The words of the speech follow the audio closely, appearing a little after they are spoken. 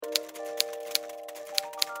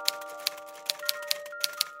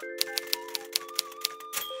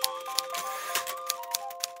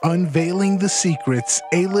unveiling the secrets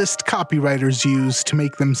A-list copywriters use to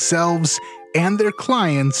make themselves and their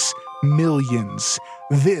clients millions.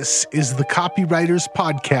 This is the Copywriters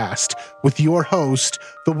Podcast with your host,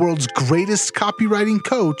 the world's greatest copywriting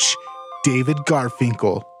coach, David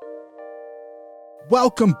Garfinkel.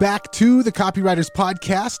 Welcome back to the Copywriters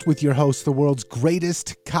Podcast with your host, the world's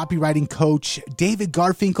greatest copywriting coach, David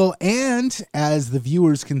Garfinkel, and as the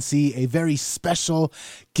viewers can see, a very special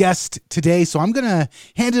guest today. So I'm going to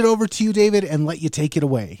hand it over to you, David, and let you take it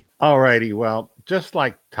away. All righty. Well, just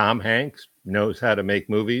like Tom Hanks knows how to make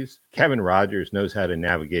movies, Kevin Rogers knows how to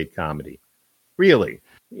navigate comedy. Really.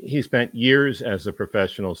 He spent years as a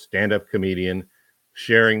professional stand-up comedian,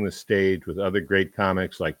 sharing the stage with other great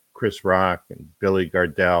comics like Chris Rock and Billy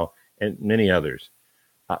Gardell and many others.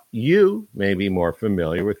 You may be more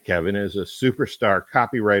familiar with Kevin as a superstar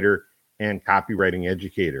copywriter and copywriting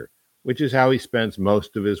educator, which is how he spends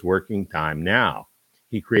most of his working time now.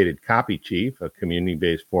 He created Copy Chief, a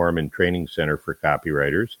community-based forum and training center for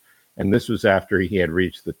copywriters, and this was after he had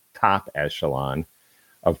reached the top echelon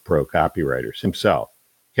of pro copywriters himself.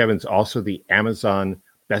 Kevin's also the Amazon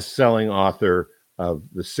best-selling author of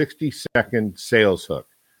The 60-Second Sales Hook,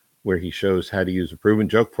 where he shows how to use a proven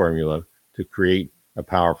joke formula to create a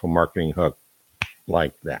powerful marketing hook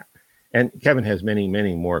like that. And Kevin has many,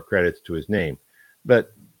 many more credits to his name.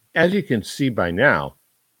 But as you can see by now,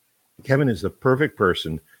 Kevin is the perfect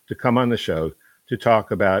person to come on the show to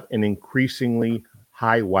talk about an increasingly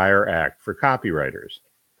high wire act for copywriters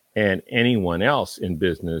and anyone else in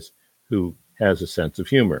business who has a sense of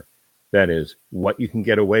humor. That is, what you can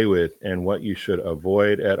get away with and what you should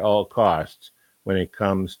avoid at all costs when it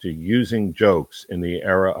comes to using jokes in the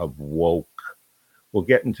era of woke. We'll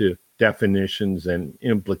get into definitions and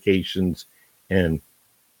implications in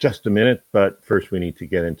just a minute, but first we need to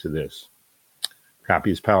get into this.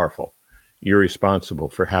 Copy is powerful. You're responsible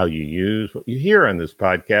for how you use what you hear on this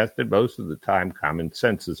podcast, and most of the time, common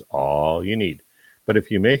sense is all you need. But if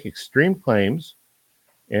you make extreme claims,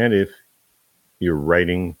 and if you're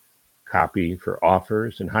writing copy for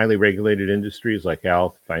offers in highly regulated industries like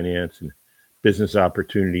health, finance, and business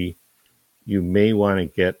opportunity, you may want to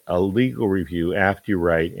get a legal review after you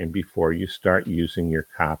write and before you start using your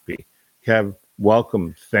copy. Kev,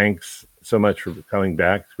 welcome. Thanks so much for coming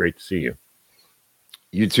back. It's great to see you.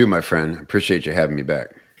 You too, my friend. Appreciate you having me back.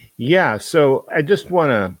 Yeah, so I just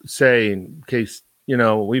want to say, in case,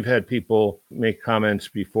 we've had people make comments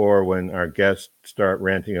before when our guests start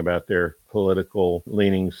ranting about their political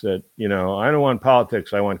leanings that, I don't want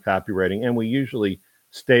politics, I want copywriting. And we usually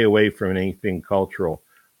stay away from anything cultural.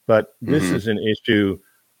 But this is an issue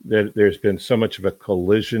that there's been so much of a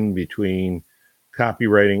collision between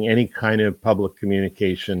copywriting, any kind of public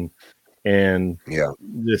communication, and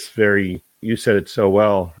this very, you said it so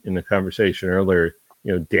well in the conversation earlier,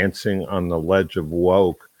 dancing on the ledge of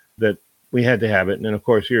woke, that we had to have it. And of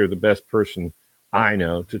course, you're the best person I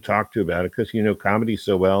know to talk to about it because you know comedy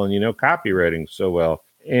so well and you know copywriting so well.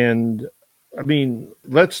 And I mean,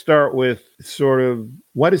 let's start with sort of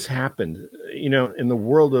what has happened, in the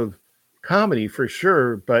world of comedy for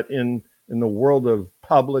sure, but in the world of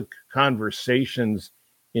public conversations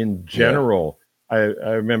in general. I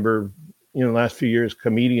remember, last few years,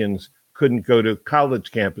 comedians couldn't go to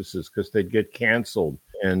college campuses because they'd get canceled.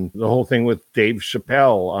 And the whole thing with Dave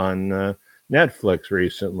Chappelle on Netflix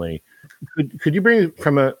recently. Could you bring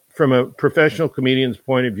from a professional comedian's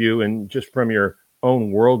point of view and just from your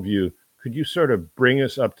own worldview, could you sort of bring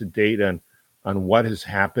us up to date on what has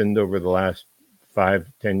happened over the last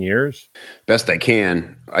 5-10 years? Best I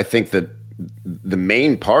can. I think that the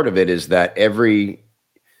main part of it is that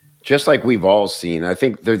just like we've all seen, I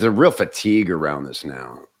think there's a real fatigue around this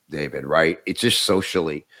now, David, right? It's just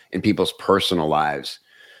socially in people's personal lives.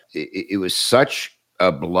 It was such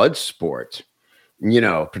a blood sport,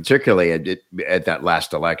 particularly at that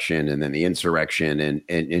last election and then the insurrection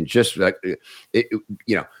and just like,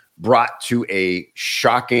 brought to a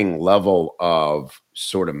shocking level of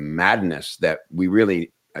sort of madness that we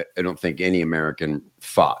really, I don't think any American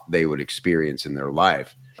thought they would experience in their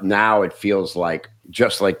life. Now it feels like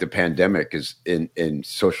just like the pandemic is in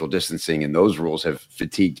social distancing and those rules have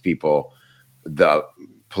fatigued people, the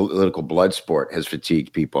political blood sport has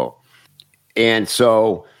fatigued people. And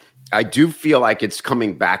so I do feel like it's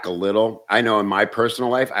coming back a little. I know in my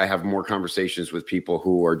personal life, I have more conversations with people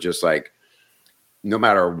who are just like, no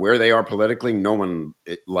matter where they are politically, no one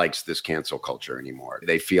likes this cancel culture anymore.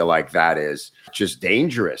 They feel like that is just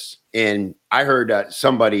dangerous. And I heard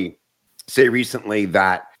somebody say recently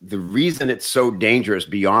that the reason it's so dangerous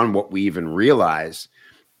beyond what we even realize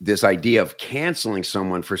this idea of canceling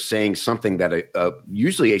someone for saying something that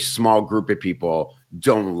usually a small group of people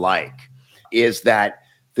don't like is that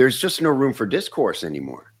there's just no room for discourse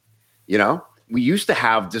anymore. You know, we used to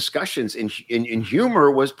have discussions, and humor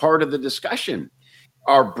was part of the discussion.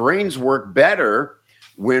 Our brains work better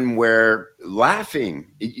when we're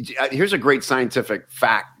laughing. Here's a great scientific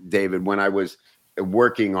fact, David. When I was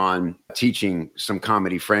working on teaching some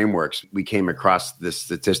comedy frameworks, we came across this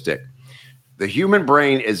statistic. The human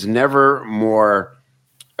brain is never more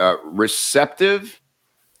receptive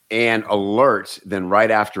and alert than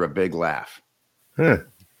right after a big laugh. Huh.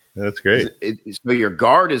 That's great. So your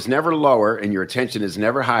guard is never lower and your attention is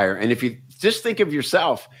never higher. And if you just think of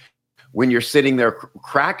yourself when you're sitting there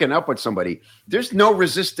cracking up with somebody, there's no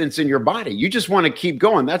resistance in your body. You just want to keep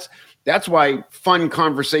going. That's why fun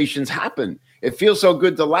conversations happen. It feels so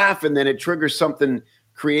good to laugh, and then it triggers something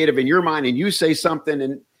creative in your mind, and you say something,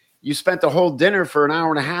 and you spent the whole dinner for an hour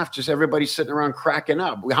and a half, just everybody sitting around cracking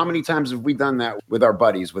up. How many times have we done that with our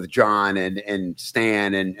buddies, with John and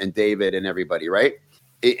Stan and David and everybody, right?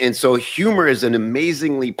 And so humor is an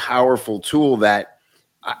amazingly powerful tool that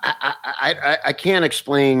I can't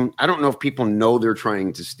explain. I don't know if people know they're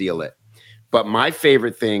trying to steal it. But my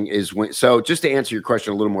favorite thing is so just to answer your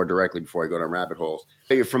question a little more directly before I go down rabbit holes,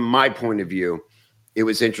 from my point of view, it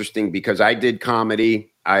was interesting because I did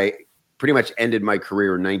comedy. I pretty much ended my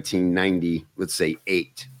career in 1990, let's say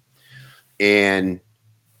 8. And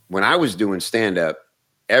when I was doing stand-up,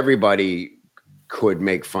 everybody could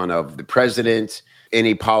make fun of the president,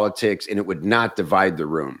 any politics, and it would not divide the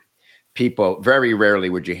room. People, very rarely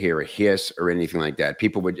would you hear a hiss or anything like that.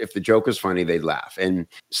 People would, if the joke was funny, they'd laugh. And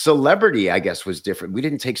celebrity, I guess, was different. We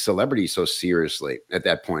didn't take celebrity so seriously at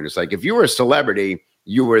that point. It's like, if you were a celebrity,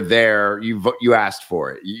 you were there, you asked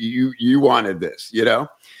for it. You wanted this, you know?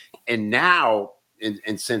 And now,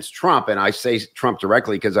 and since Trump, and I say Trump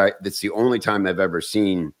directly because that's the only time I've ever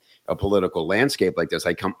seen a political landscape like this.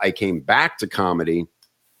 I came back to comedy,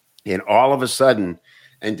 and all of a sudden,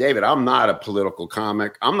 and David, I'm not a political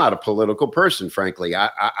comic. I'm not a political person, frankly.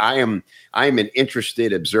 I am an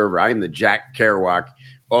interested observer. I am the Jack Kerouac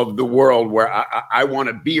of the world, where I want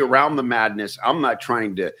to be around the madness. I'm not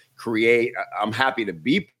trying to create. I'm happy to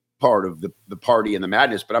be part of the party and the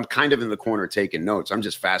madness, but I'm kind of in the corner taking notes. I'm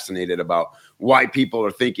just fascinated about why people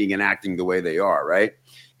are thinking and acting the way they are, right?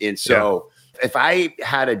 And so if I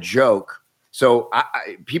had a joke, so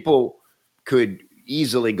people could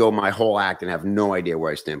easily go my whole act and have no idea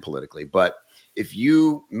where I stand politically. But if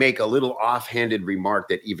you make a little offhanded remark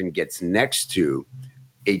that even gets next to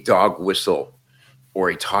a dog whistle or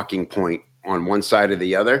a talking point on one side or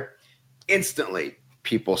the other, instantly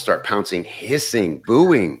people start pouncing, hissing,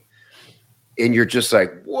 booing. And you're just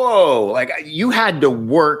like, whoa, like you had to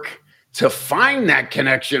work to find that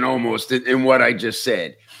connection almost in what I just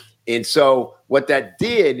said. And so what that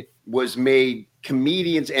did was made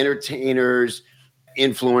comedians, entertainers,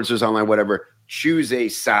 influencers online, whatever, choose a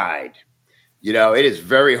side. You know, it is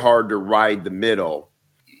very hard to ride the middle,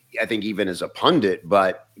 I think, even as a pundit,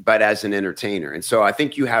 but as an entertainer. And so I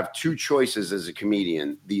think you have two choices as a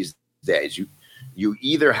comedian these days. You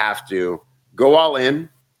either have to go all in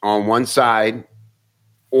on one side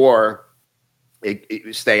or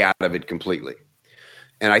stay out of it completely.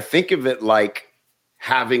 And I think of it like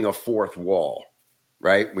having a fourth wall,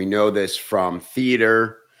 right? We know this from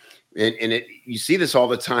theater. And you see this all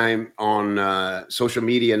the time on social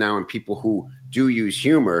media now, and people who do use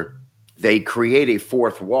humor, they create a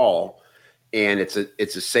fourth wall, and it's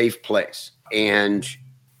a safe place. And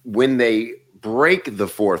when they break the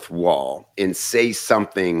fourth wall and say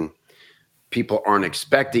something people aren't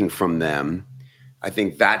expecting from them, I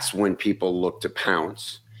think that's when people look to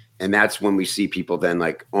pounce. And that's when we see people then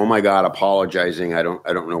like, oh my God, apologizing. I don't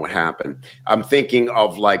know what happened. I'm thinking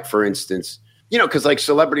of, like, for instance, you know, because like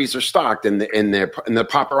celebrities are stalked in the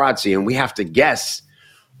paparazzi, and we have to guess,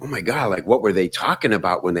 oh my God, like what were they talking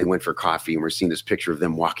about when they went for coffee? And we're seeing this picture of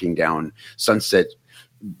them walking down Sunset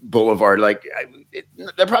Boulevard. Like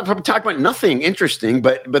they're probably talking about nothing interesting,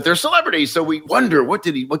 but they're celebrities. So we wonder what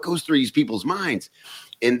goes through these people's minds.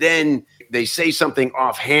 And then they say something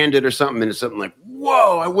offhanded or something, and it's something like,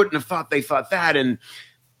 whoa, I wouldn't have thought they thought that. And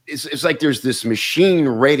it's like there's this machine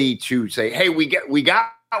ready to say, hey, we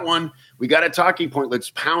got one. We got a talking point.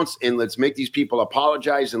 Let's pounce and let's make these people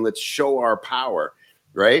apologize and let's show our power,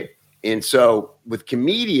 right? And so with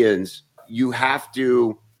comedians, you have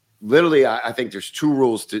to literally, I think there's 2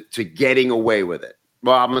 rules to getting away with it.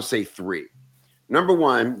 Well, I'm going to say 3. Number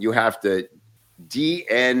 1, you have to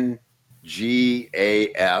DNGAF,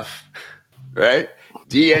 right?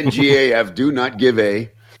 DNGAF, do not give a,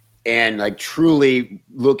 and like truly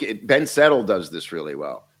look at, Ben Settle does this really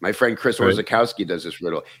well. My friend Chris Orzechowski does this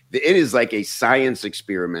riddle. It is like a science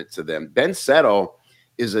experiment to them. Ben Settle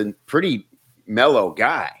is a pretty mellow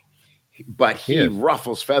guy, but he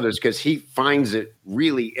ruffles feathers because he finds it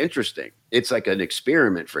really interesting. It's like an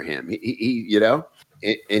experiment for him. He you know,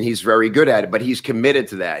 and he's very good at it, but he's committed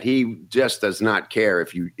to that. He just does not care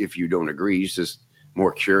if you don't agree. He's just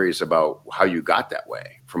more curious about how you got that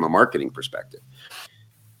way from a marketing perspective.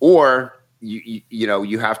 Or you know,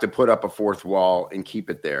 you have to put up a fourth wall and keep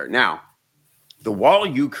it there. Now, the wall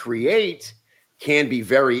you create can be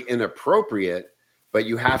very inappropriate, but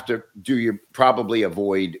you have to probably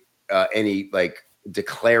avoid any like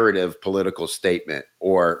declarative political statement,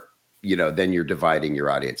 or, you know, then you're dividing your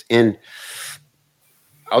audience. And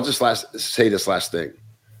I'll just say this last thing.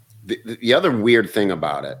 The other weird thing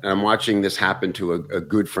about it, and I'm watching this happen to a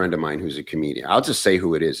good friend of mine who's a comedian. I'll just say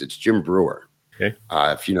who it is. It's Jim Brewer. Okay.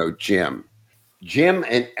 If you know Jim,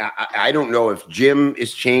 and I don't know if Jim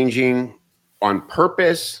is changing on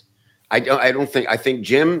purpose. I think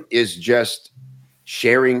Jim is just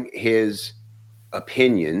sharing his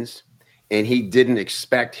opinions, and he didn't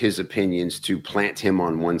expect his opinions to plant him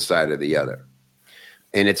on one side or the other.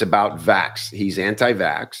 And it's about vax. He's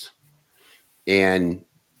anti-vax, and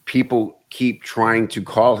people keep trying to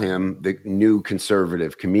call him the new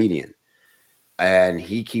conservative comedian. And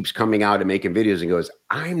he keeps coming out and making videos and goes,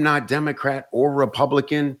 I'm not Democrat or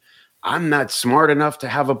Republican. I'm not smart enough to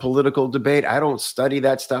have a political debate. I don't study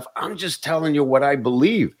that stuff. I'm just telling you what I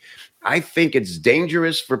believe. I think it's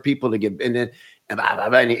dangerous for people to get in it.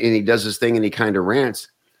 And he does this thing and he kind of rants.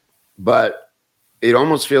 But it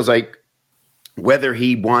almost feels like whether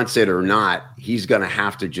he wants it or not, he's going to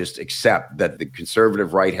have to just accept that the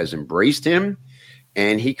conservative right has embraced him,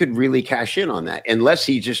 and he could really cash in on that, unless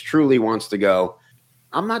he just truly wants to go,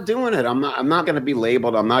 I'm not doing it. I'm not going to be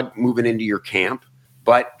labeled. I'm not moving into your camp.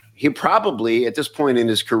 But he probably, at this point in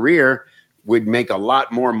his career, would make a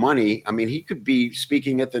lot more money. I mean, he could be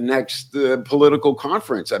speaking at the next political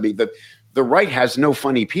conference. I mean, the right has no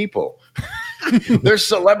funny people. They're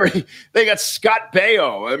celebrity. They got Scott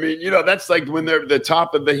Baio. I mean, you know, that's like when they're the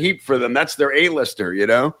top of the heap for them. That's their A-lister, you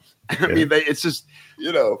know? I mean, it's just,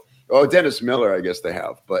 you know, Dennis Miller, I guess they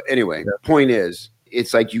have. But anyway, point is,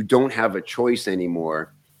 it's like you don't have a choice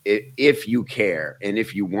anymore if you care. And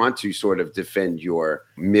if you want to sort of defend your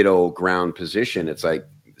middle ground position, it's like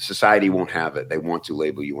society won't have it. They want to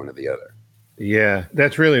label you one or the other. Yeah,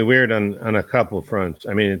 that's really weird on a couple of fronts.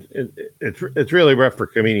 I mean, it's really rough for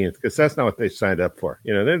comedians because that's not what they signed up for.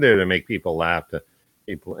 You know, they're there to make people laugh, to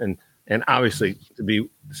people, and obviously to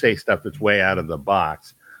say stuff that's way out of the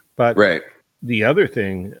box. But the other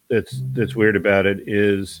thing that's weird about it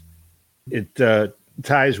is it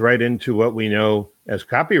ties right into what we know as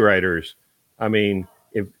copywriters. I mean,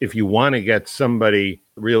 if you want to get somebody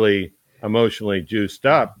really emotionally juiced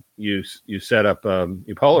up, you set up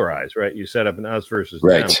you polarize, right? You set up an us versus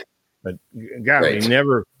them. But God,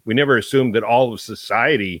 we never assumed that all of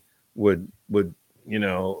society would you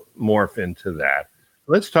know, morph into that.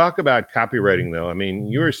 Let's talk about copywriting, though. I mean,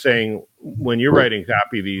 you were saying when you're writing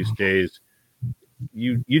copy these days,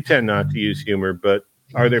 you tend not to use humor, but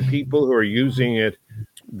are there people who are using it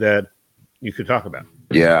that you could talk about?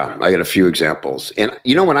 Yeah, I got a few examples. And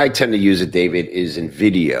you know, when I tend to use it, David, is in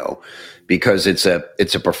video, because it's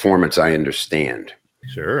a performance I understand.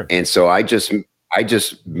 Sure. And so I just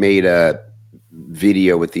made a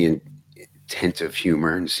video with the intent of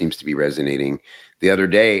humor, and it seems to be resonating. The other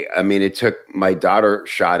day, I mean, my daughter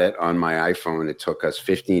shot it on my iPhone. It took us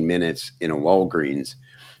 15 minutes in a Walgreens,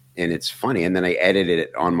 and it's funny. And then I edited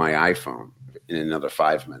it on my iPhone in another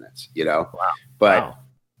 5 minutes, you know? Wow. But wow.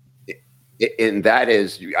 And that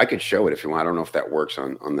is, I could show it if you want. I don't know if that works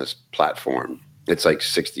on this platform. It's like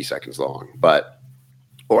 60 seconds long,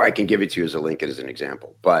 or I can give it to you as a link as an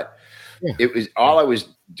example. But it was, all I was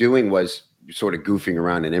doing was sort of goofing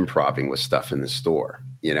around and improvising with stuff in the store,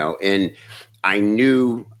 you know, and I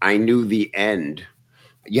knew the end.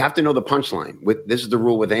 You have to know the punchline. This is the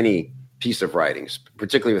rule with any piece of writing,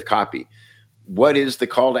 particularly with copy. What is the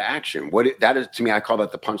call to action? That is, to me, I call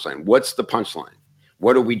that the punchline. What's the punchline?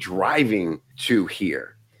 What are we driving to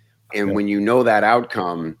here? And when you know that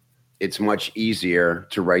outcome, it's much easier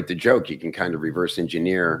to write the joke. You can kind of reverse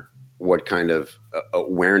engineer what kind of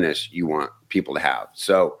awareness you want people to have.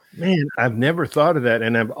 So, man, I've never thought of that.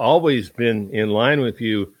 And I've always been in line with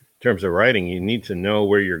you in terms of writing. You need to know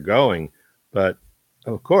where you're going. But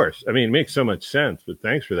of course, I mean, it makes so much sense. But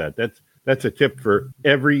thanks for that. That's a tip for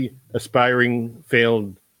every aspiring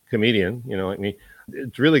failed comedian, you know, like me.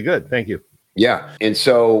 It's really good. Thank you. Yeah. And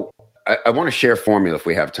so I want to share a formula, if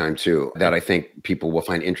we have time too, that I think people will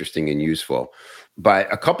find interesting and useful.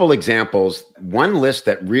 But a couple examples, one list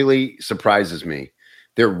that really surprises me,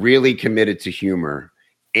 they're really committed to humor.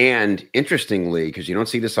 And interestingly, because you don't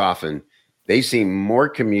see this often, they seem more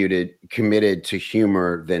committed to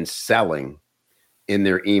humor than selling in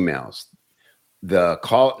their emails.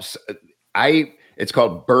 It's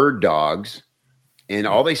called Bird Dogs, and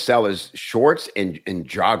all they sell is shorts and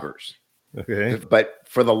joggers. Okay. But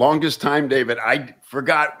for the longest time, David, I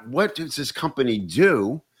forgot, what does this company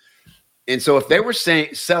do? And so if they were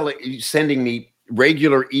sending me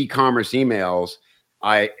regular e-commerce emails,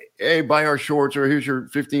 hey, buy our shorts, or here's your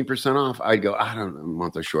 15% off. I'd go, I don't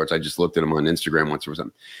want those shorts. I just looked at them on Instagram once or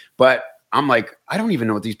something. But I'm like, I don't even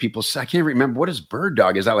know what these people say. I can't remember. What is Bird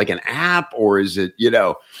Dog? Is that like an app, or is it,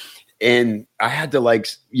 and I had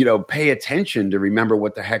to pay attention to remember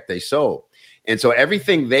what the heck they sold. And so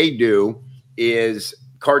everything they do is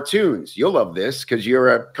cartoons. You'll love this because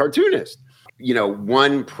you're a cartoonist.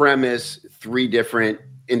 One premise, 3 different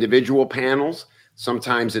individual panels.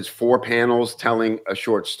 Sometimes it's 4 panels telling a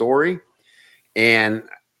short story. And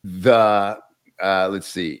let's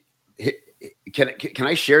see. Can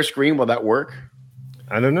I share screen? Will that work?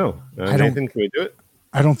 I don't know. Nathan, can we do it?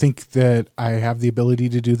 I don't think that I have the ability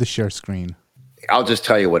to do the share screen. I'll just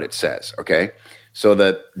tell you what it says. Okay. So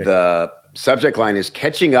the subject line is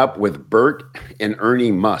catching up with Bert and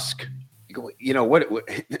Ernie Musk. You know what?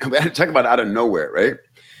 Talk about out of nowhere, right?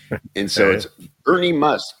 And so it's Ernie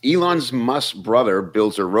Musk. Elon Musk's brother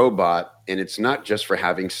builds a robot, and it's not just for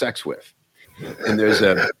having sex with. And there's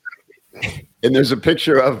a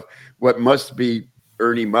picture of what must be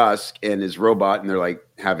Ernie Musk and his robot, and they're like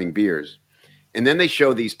having beers. And then they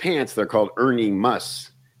show these pants. They're called Ernie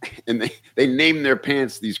Musk, and they name their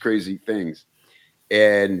pants these crazy things.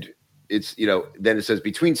 And it's, then it says,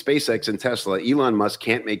 between SpaceX and Tesla, Elon Musk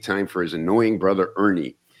can't make time for his annoying brother,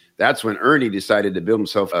 Ernie. That's when Ernie decided to build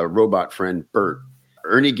himself a robot friend, Bert.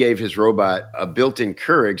 Ernie gave his robot a built-in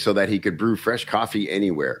Keurig so that he could brew fresh coffee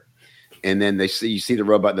anywhere. And then you see the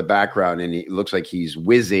robot in the background, and it looks like he's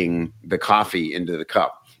whizzing the coffee into the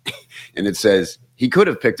cup. And it says, he could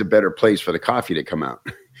have picked a better place for the coffee to come out.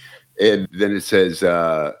 And then it says,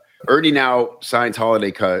 Ernie now signs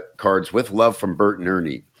holiday cards with love from Bert and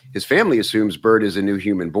Ernie. His family assumes Bert is a new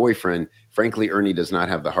human boyfriend. Frankly, Ernie does not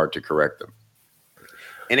have the heart to correct them.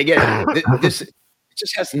 And again, this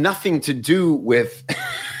just has nothing to do with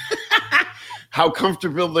how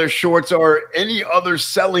comfortable their shorts are, any other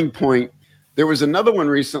selling point. There was another one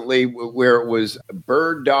recently where it was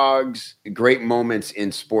Bird Dogs, great moments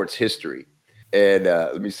in sports history. And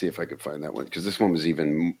let me see if I could find that one, because this one was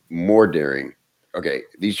even more daring. Okay,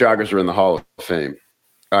 these joggers are in the Hall of Fame.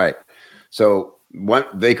 All right, so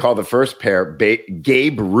what they call the first pair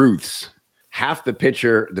Gabe Ruths. Half the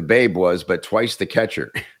pitcher the Babe was, but twice the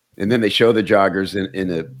catcher. And then they show the joggers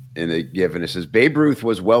in a GIF, and it says Babe Ruth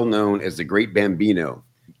was well known as the Great Bambino.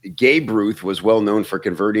 Gabe Ruth was well known for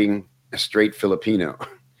converting a straight Filipino.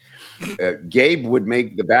 Gabe would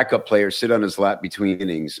make the backup player sit on his lap between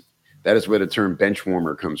innings. That is where the term bench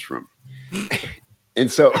warmer comes from.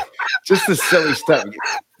 And so, just the silly stuff.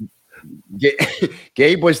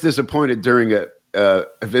 Gabe was disappointed during a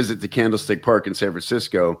visit to Candlestick Park in San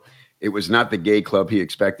Francisco. It was not the gay club he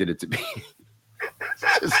expected it to be.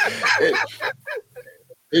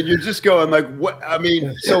 And you're just going like, what? I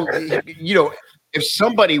mean, so, if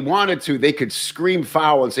somebody wanted to, they could scream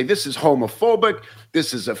foul and say, this is homophobic.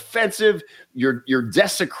 This is offensive. You're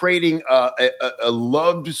desecrating a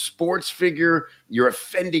loved sports figure. You're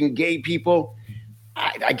offending gay people.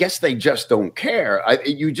 I guess they just don't care.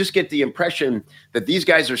 You just get the impression that these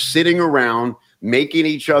guys are sitting around making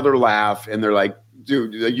each other laugh, and they're like,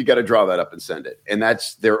 dude, you got to draw that up and send it. And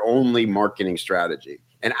that's their only marketing strategy.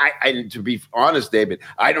 And I to be honest, David,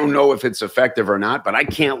 I don't know if it's effective or not, but I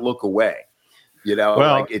can't look away. Well,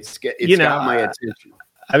 like it's got my attention.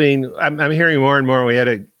 I mean, I'm hearing more and more. We had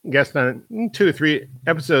a guest on 2 or 3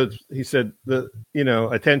 episodes. He said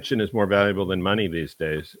attention is more valuable than money these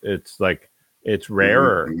days. It's like, it's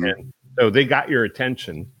rarer. Mm-hmm. And so they got your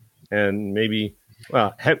attention, and maybe,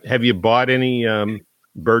 well, have you bought any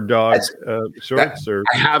Bird Dog shorts? Or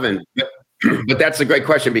I haven't, but that's a great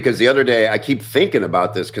question, because the other day I keep thinking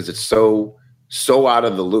about this because it's so out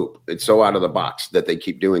of the loop. It's so out of the box that they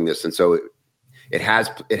keep doing this. And so it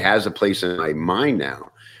has a place in my mind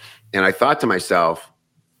now. And I thought to myself,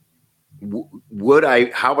 how would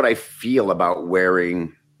I feel about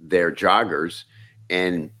wearing their joggers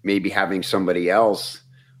and maybe having somebody else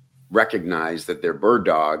recognize that they're Bird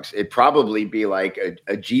Dogs? It'd probably be like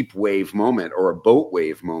a Jeep wave moment or a boat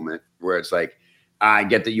wave moment where it's like, I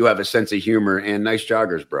get that you have a sense of humor and nice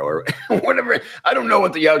joggers, bro, or whatever. I don't know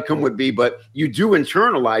what the outcome would be, but you do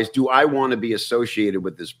internalize, do I want to be associated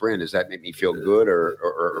with this brand? Does that make me feel good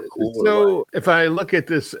or cool? So if I look at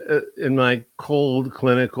this in my cold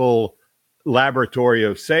clinical laboratory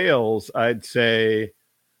of sales, I'd say,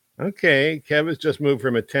 okay, Kev has just moved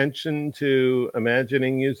from attention to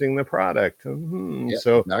imagining using the product. Yeah,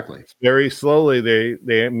 so exactly. Very slowly,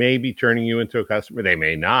 they may be turning you into a customer. They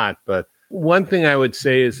may not. But one thing I would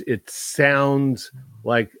say is it sounds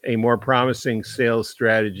like a more promising sales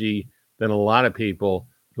strategy than a lot of people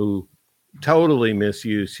who totally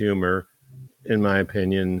misuse humor, in my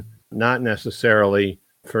opinion, not necessarily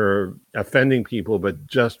for offending people, but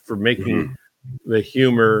just for making the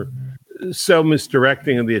humor so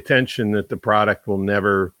misdirecting of the attention that the product will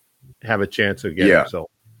never have a chance of getting sold.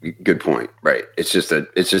 Good point. Right. It's just a,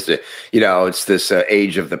 it's this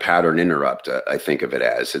age of the pattern interrupt. I think of it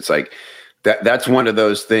as, it's like that's one of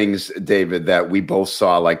those things, David, that we both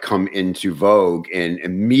saw like come into vogue and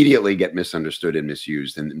immediately get misunderstood and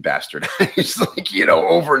misused and bastardized, like,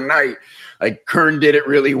 overnight. Like Kern did it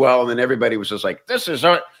really well. And then everybody was just like, this is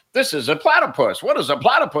a platypus. What does a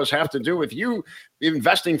platypus have to do with you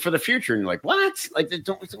investing for the future? And you're like, what? Like,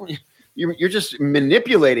 you're just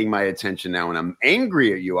manipulating my attention now, and I'm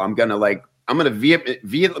angry at you. I'm gonna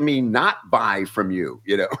vehemently not buy from you.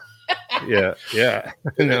 Yeah.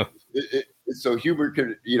 No. So humor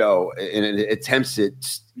could, and it attempts at,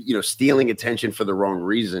 stealing attention for the wrong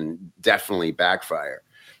reason definitely backfire.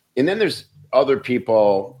 And then there's other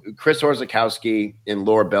people, Chris Orzechowski and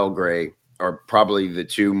Laura Belgray are probably the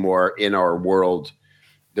two more in our world.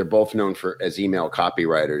 They're both known as email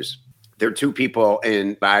copywriters. They're two people,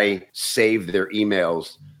 and I save their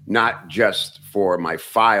emails, not just for my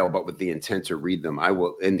file, but with the intent to read them. I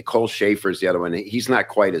will. And Cole Schaefer's the other one. He's not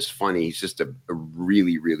quite as funny. He's just a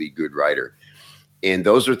really, really good writer. And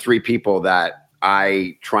those are three people that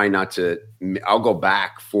I try not to, I'll go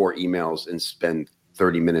back for emails and spend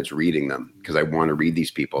 30 minutes reading them because I want to read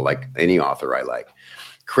these people like any author I like.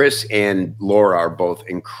 Chris and Laura are both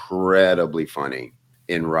incredibly funny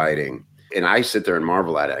in writing. And I sit there and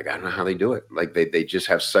marvel at it. I don't know how they do it. Like they just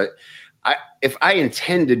have such, if I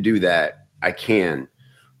intend to do that, I can,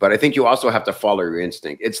 but I think you also have to follow your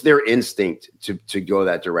instinct. It's their instinct to go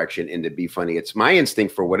that direction and to be funny. It's my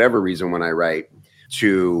instinct for whatever reason when I write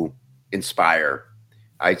to inspire.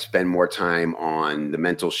 I spend more time on the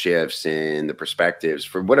mental shifts and the perspectives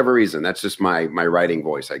for whatever reason. That's just my writing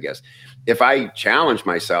voice, I guess. If I challenge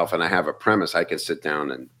myself and I have a premise, I can sit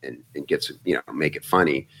down and get to, make it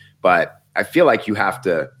funny. But I feel like you have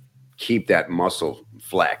to keep that muscle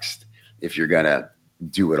flexed if you're going to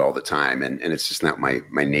do it all the time. And it's just not my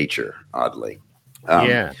nature, oddly.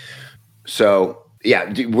 So, yeah.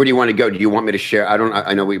 Where do you want to go? Do you want me to share?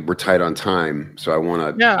 I know we're tight on time, so I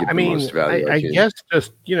want to give the most value. I guess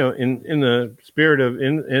just, in the spirit of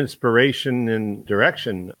inspiration and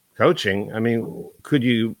direction coaching, could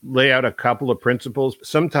you lay out a couple of principles?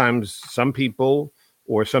 Sometimes some people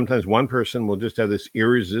or sometimes one person will just have this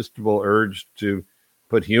irresistible urge to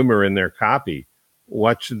put humor in their copy.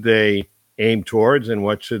 What should they aim towards and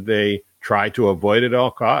what should they try to avoid at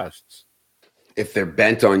all costs? If they're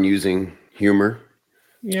bent on using humor?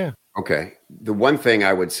 Yeah. Okay. The one thing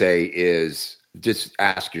I would say is just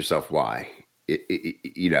ask yourself why,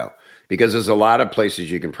 because there's a lot of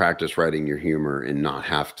places you can practice writing your humor and not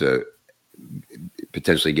have to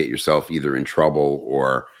potentially get yourself either in trouble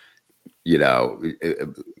or,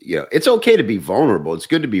 it's okay to be vulnerable. It's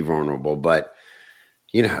good to be vulnerable, but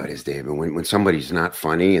you know how it is, David, when somebody's not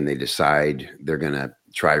funny and they decide they're going to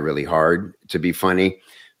try really hard to be funny.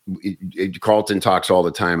 Carlton talks all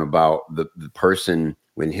the time about the person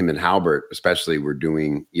when him and Halbert especially were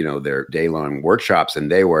doing, their day-long workshops,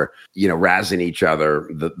 and they were, razzing each other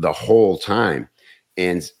the whole time.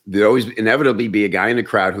 And there'd always inevitably be a guy in the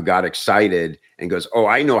crowd who got excited and goes, oh,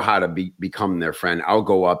 I know how to become their friend. I'll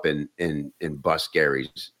go up and bust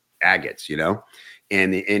Gary's agates,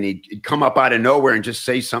 and he'd come up out of nowhere and just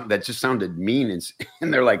say something that just sounded mean.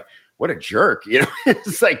 And they're like, what a jerk,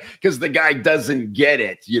 it's like, because the guy doesn't get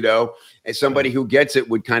it, and somebody who gets it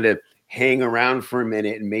would kind of hang around for a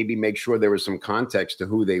minute and maybe make sure there was some context to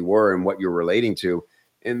who they were and what you're relating to.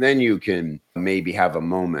 And then you can maybe have a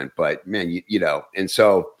moment, but man, and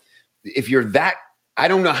so if you're that, I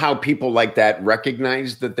don't know how people like that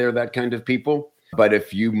recognize that they're that kind of people, but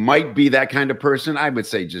if you might be that kind of person, I would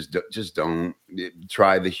say, just don't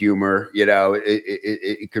try the humor,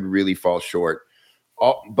 it could really fall short.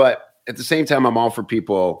 But at the same time, I'm all for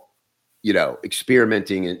people,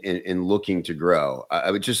 experimenting and looking to grow.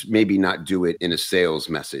 I would just maybe not do it in a sales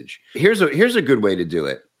message. Here's a good way to do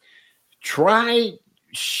it. try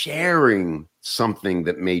sharing something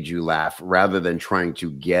that made you laugh rather than trying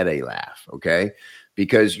to get a laugh. Okay.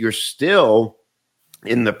 Because you're still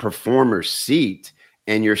in the performer's seat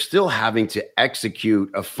and you're still having to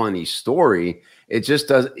execute a funny story. It just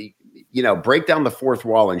does, break down the fourth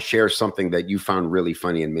wall and share something that you found really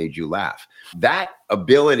funny and made you laugh. That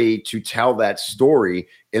ability to tell that story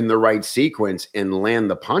in the right sequence and land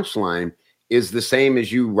the punchline is the same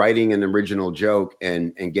as you writing an original joke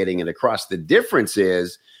and getting it across. The difference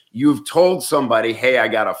is you've told somebody, hey, I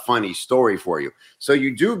got a funny story for you. So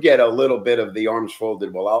you do get a little bit of the arms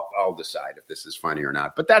folded. Well, I'll decide if this is funny or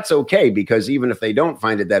not. But that's okay, because even if they don't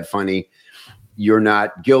find it that funny, you're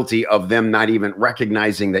not guilty of them not even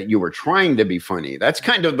recognizing that you were trying to be funny. That's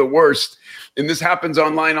kind of the worst. And this happens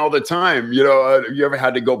online all the time. You ever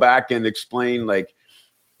had to go back and explain, like,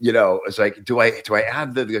 it's like, do I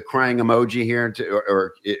add the crying emoji here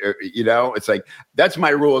or it's like, that's my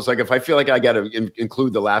rule. It's like, if I feel like I got to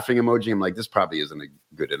include the laughing emoji, I'm like, this probably isn't a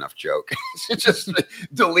good enough joke. Just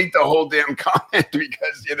delete the whole damn comment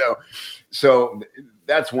because, so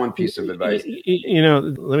that's one piece of advice.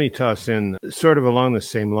 Let me toss in sort of along the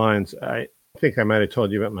same lines. I think I might have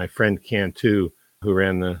told you about my friend Cantu, who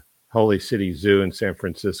ran the Holy City Zoo in San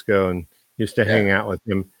Francisco and used to hang out with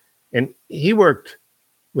him. And he worked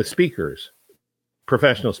with speakers,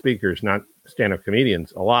 professional speakers, not stand-up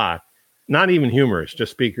comedians, a lot, not even humorists,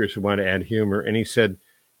 just speakers who want to add humor. And he said,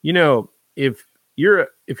 if you're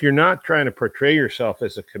not trying to portray yourself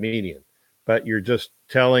as a comedian, but you're just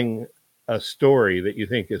telling a story that you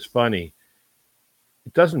think is funny,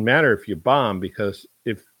 it doesn't matter if you bomb, because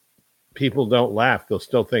if people don't laugh, they'll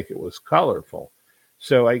still think it was colorful.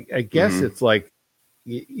 So I guess it's like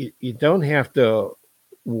you don't have to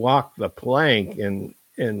walk the plank and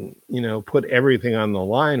put everything on the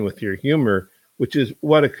line with your humor, which is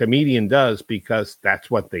what a comedian does, because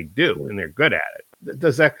that's what they do and they're good at it.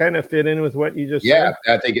 Does that kind of fit in with what you just said?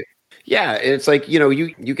 I think it's like,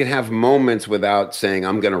 you can have moments without saying,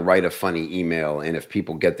 I'm going to write a funny email. And if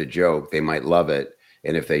people get the joke, they might love it.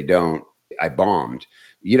 And if they don't, I bombed.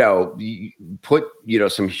 Put,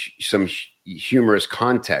 some humorous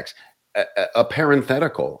context, a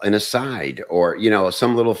parenthetical, an aside, or,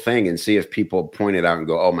 some little thing, and see if people point it out and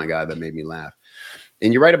go, oh my God, that made me laugh.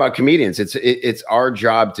 And you're right about comedians. It's our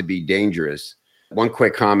job to be dangerous. One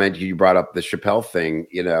quick comment, you brought up the Chappelle thing.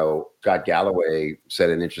 Scott Galloway said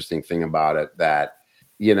an interesting thing about it, that,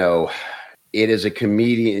 it is a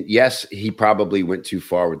comedian. Yes, he probably went too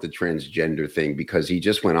far with the transgender thing, because he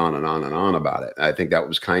just went on and on and on about it. I think that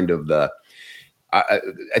was kind of I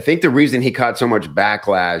think the reason he caught so much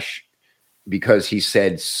backlash, because he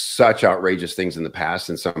said such outrageous things in the past,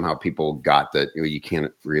 and somehow people got that you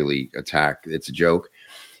can't really attack, it's a joke,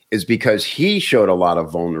 is because he showed a lot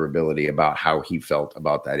of vulnerability about how he felt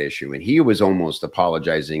about that issue. And he was almost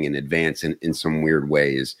apologizing in advance in some weird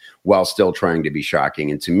ways while still trying to be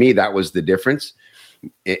shocking. And to me, that was the difference.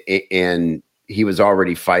 And he was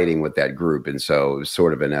already fighting with that group. And so it was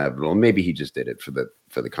sort of inevitable. Maybe he just did it for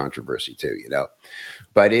the controversy too,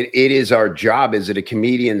 but it is our job. Is it a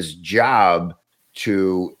comedian's job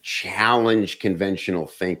to challenge conventional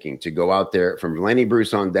thinking, to go out there, from Lenny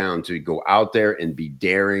Bruce on down, to go out there and be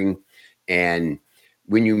daring? And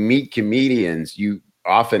when you meet comedians, you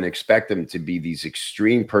often expect them to be these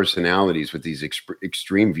extreme personalities with these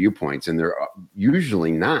extreme viewpoints, and they're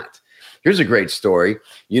usually not. Here's a great story.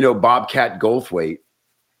 Bobcat Goldthwait,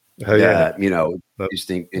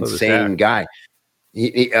 just insane guy,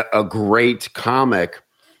 a great comic.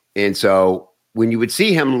 And so when you would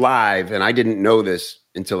see him live, and I didn't know this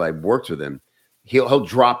until I worked with him, he'll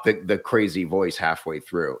drop the crazy voice halfway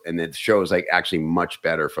through, and the show is like actually much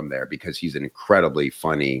better from there, because he's an incredibly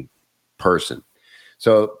funny person.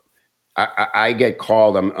 So I get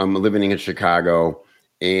called. I'm living in Chicago,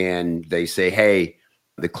 and they say, hey,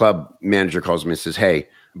 the club manager calls me and says, hey,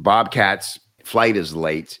 Bobcat's flight is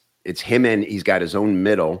late. It's him, and he's got his own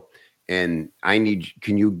middle. And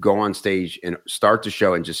can you go on stage and start the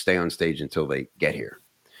show and just stay on stage until they get here?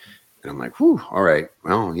 And I'm like, whew, all right.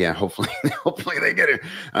 Well, yeah, hopefully they get it.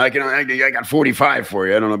 I got 45 for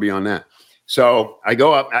you. I don't know beyond that. So I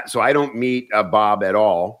go up. So I don't meet Bob at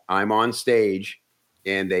all. I'm on stage,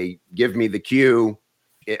 and they give me the cue.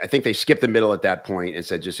 I think they skipped the middle at that point and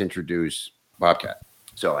said, just introduce Bobcat.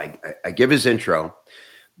 So I give his intro.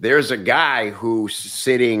 There's a guy who's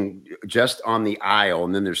sitting just on the aisle,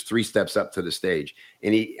 and then there's 3 steps up to the stage,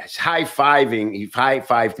 and he's high-fiving. He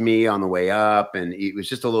high-fived me on the way up, and he was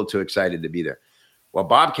just a little too excited to be there. Well,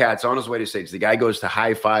 Bobcat's on his way to stage. The guy goes to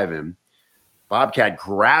high-five him. Bobcat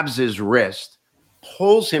grabs his wrist,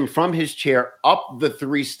 pulls him from his chair up the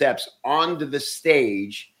 3 steps onto the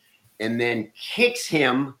stage, and then kicks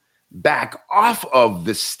him back off of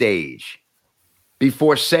the stage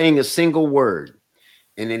before saying a single word.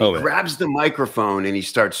 And then he grabs the microphone and he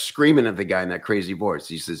starts screaming at the guy in that crazy voice.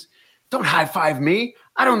 He says, "Don't high five me.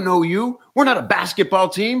 I don't know you. We're not a basketball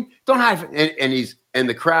team. Don't high five." And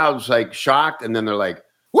the crowd's like shocked. And then they're like,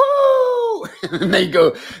 "Woo!" And they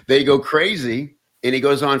go crazy. And he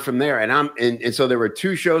goes on from there. And so there were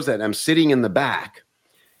 2 shows that I'm sitting in the back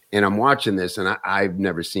and I'm watching this, and I've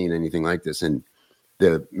never seen anything like this. And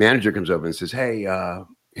the manager comes over and says, "Hey,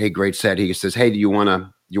 great set." He says, "Hey, do you want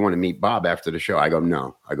to meet Bob after the show?" I go,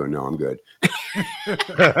 no, I'm good.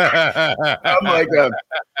 I'm like,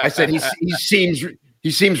 I said,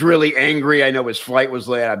 he seems really angry. I know his flight was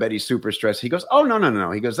late. I bet he's super stressed. He goes, "Oh,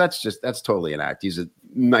 no. He goes, that's totally an act. He's the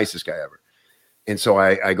nicest guy ever." And so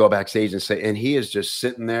I go backstage and say, and he is just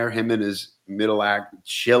sitting there, him in his middle act,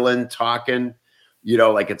 chilling, talking,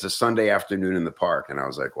 like it's a Sunday afternoon in the park. And I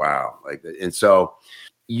was like, wow. And so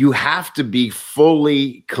you have to be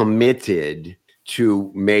fully committed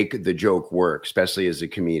to make the joke work, especially as a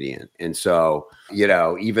comedian. And so,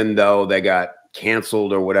 even though they got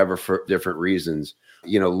canceled or whatever for different reasons,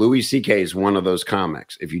 Louis C.K. is one of those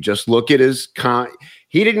comics. If you just look at his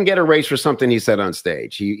he didn't get erased for something he said on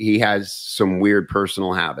stage. He has some weird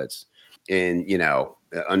personal habits and,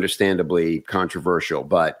 understandably controversial.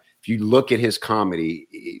 But if you look at his comedy,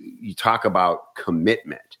 you talk about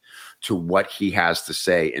commitment to what he has to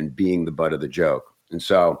say and being the butt of the joke. And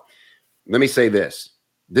so let me say this.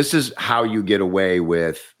 This is how you get away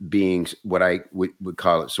with being what I would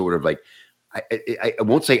call it sort of like, I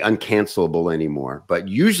won't say uncancelable anymore, but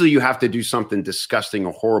usually you have to do something disgusting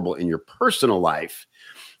or horrible in your personal life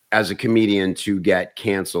as a comedian to get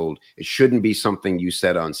canceled. It shouldn't be something you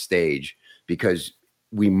said on stage, because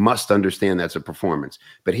we must understand that's a performance.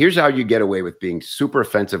 But here's how you get away with being super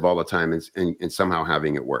offensive all the time and somehow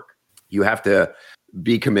having it work. You have to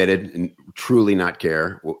be committed and truly not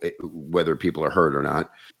care whether people are hurt or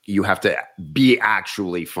not. You have to be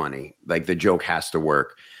actually funny. Like the joke has to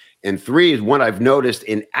work. And 3 is what I've noticed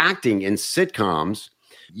in acting in sitcoms,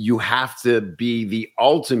 you have to be the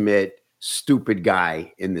ultimate stupid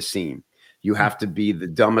guy in the scene. You have to be the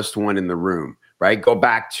dumbest one in the room, right? Go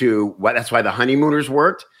back to that's why the Honeymooners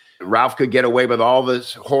worked. Ralph could get away with all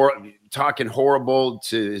this talking horrible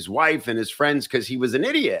to his wife and his friends because he was an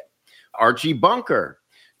idiot. Archie Bunker,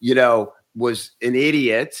 was an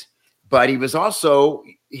idiot, but he was also,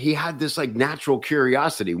 he had this like natural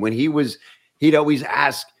curiosity. When he'd always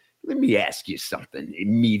ask, "Let me ask you something,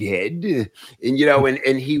 meathead." And,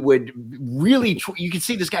 and he would really, you could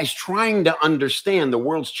see this guy's trying to understand the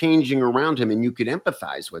world's changing around him, and you could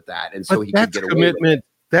empathize with that. And so he could get away with it.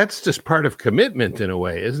 That's just part of commitment in a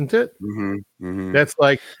way, isn't it? Mm-hmm, mm-hmm. That's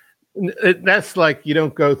like you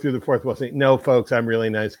don't go through the fourth wall saying, "No, folks, I'm a really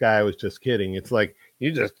nice guy. I was just kidding." It's like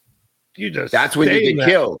you just. That's when you get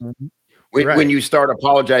killed. When you start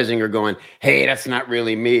apologizing or going, "Hey, that's not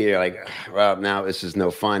really me," you're like, "Well, now this is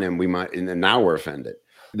no fun," and now we're offended.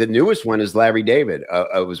 The newest one is Larry David.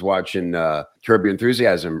 I was watching Curb Your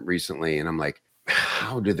Enthusiasm recently, and I'm like,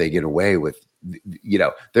 how did they get away with?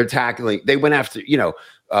 They're tackling. They went after.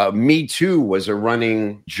 Me Too was a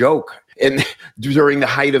running joke, and during the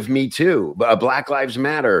height of Me Too, Black Lives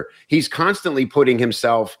Matter, he's constantly putting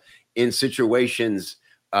himself in situations.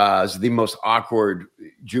 As the most awkward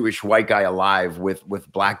Jewish white guy alive with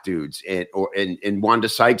black dudes, and Wanda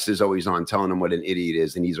Sykes is always on telling him what an idiot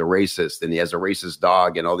is, and he's a racist, and he has a racist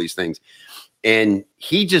dog, and all these things, and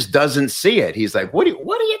he just doesn't see it. He's like, "What are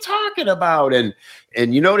you talking about?" And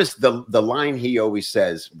you notice the line he always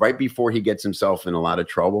says right before he gets himself in a lot of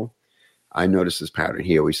trouble. I noticed this pattern.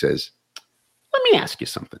 He always says, "Let me ask you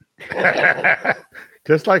something,"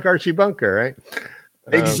 just like Archie Bunker, right?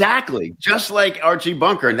 Exactly. Just like Archie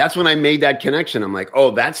Bunker. And that's when I made that connection. I'm like, oh,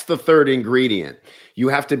 that's the third ingredient. You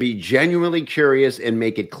have to be genuinely curious and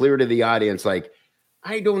make it clear to the audience, like,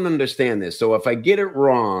 I don't understand this. So if I get it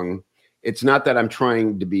wrong, it's not that I'm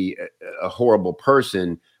trying to be a horrible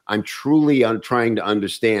person. I'm truly trying to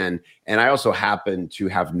understand. And I also happen to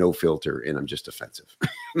have no filter, and I'm just offensive.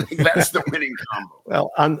 That's the winning combo.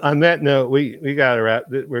 Well, on that note, we got to wrap.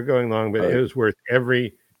 We're going long, but it was worth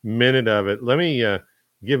every minute of it. Let me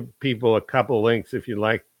give people a couple links if you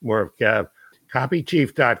like more of Kev.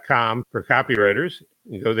 Copychief.com for copywriters.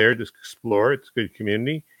 You go there, just explore. It's a good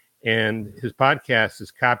community. And his podcast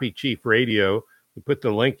is Copy Chief Radio. We put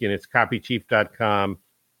the link in. It's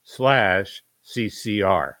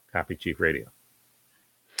copychief.com/CCR, Copy Chief Radio.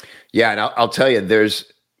 Yeah, and I'll tell you,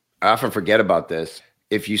 I often forget about this.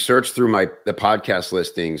 If you search through the podcast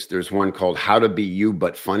listings, there's one called How to Be You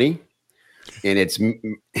But Funny. And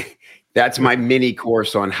That's my mini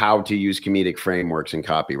course on how to use comedic frameworks in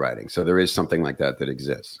copywriting. So there is something like that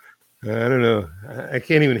exists. I don't know. I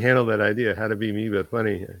can't even handle that idea. How to be me, but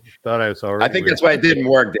funny. I thought I was already. I think that's why it didn't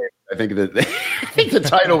work, Dave. I think the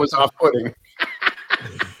title was off-putting.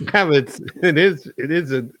 Yeah, but it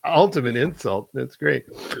is an ultimate insult. That's great.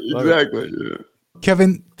 Exactly. Yeah.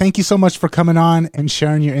 Kevin, thank you so much for coming on and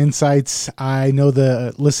sharing your insights. I know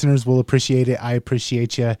the listeners will appreciate it. I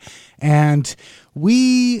appreciate you. And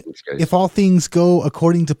if all things go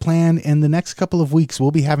according to plan, in the next couple of weeks,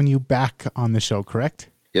 we'll be having you back on the show, correct?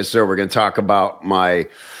 Yes, sir. We're going to talk about my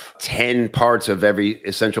 10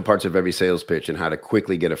 essential parts of every sales pitch and how to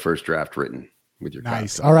quickly get a first draft written with your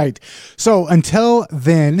Nice. copy. All right. So until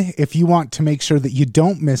then, if you want to make sure that you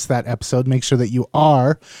don't miss that episode, make sure that you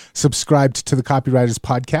are subscribed to the Copywriters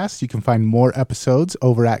Podcast. You can find more episodes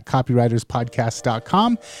over at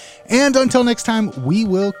copywriterspodcast.com. And until next time, we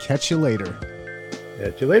will catch you later.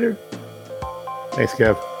 Catch you later. Thanks,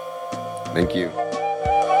 Kev. Thank you.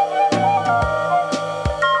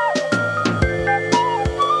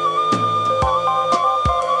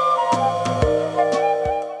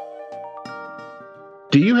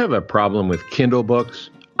 Do you have a problem with Kindle books?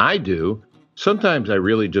 I do. Sometimes I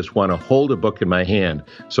really just want to hold a book in my hand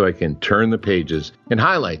so I can turn the pages and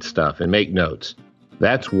highlight stuff and make notes.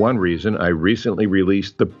 That's one reason I recently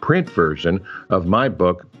released the print version of my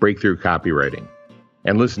book, Breakthrough Copywriting.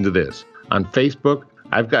 And listen to this. On Facebook,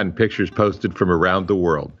 I've gotten pictures posted from around the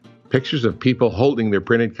world. Pictures of people holding their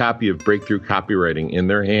printed copy of Breakthrough Copywriting in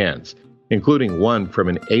their hands, including one from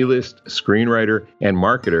an A-list screenwriter and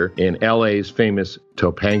marketer in LA's famous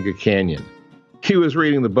Topanga Canyon. He was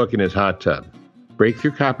reading the book in his hot tub.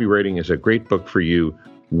 Breakthrough Copywriting is a great book for you,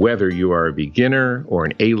 whether you are a beginner or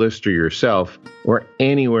an A-lister yourself or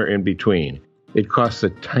anywhere in between. It costs a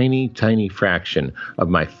tiny, tiny fraction of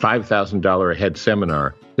my $5,000 a head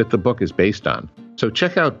seminar that the book is based on. So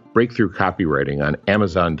check out Breakthrough Copywriting on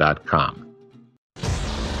Amazon.com.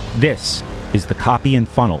 This is the Copy and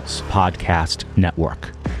Funnels Podcast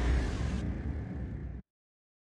Network.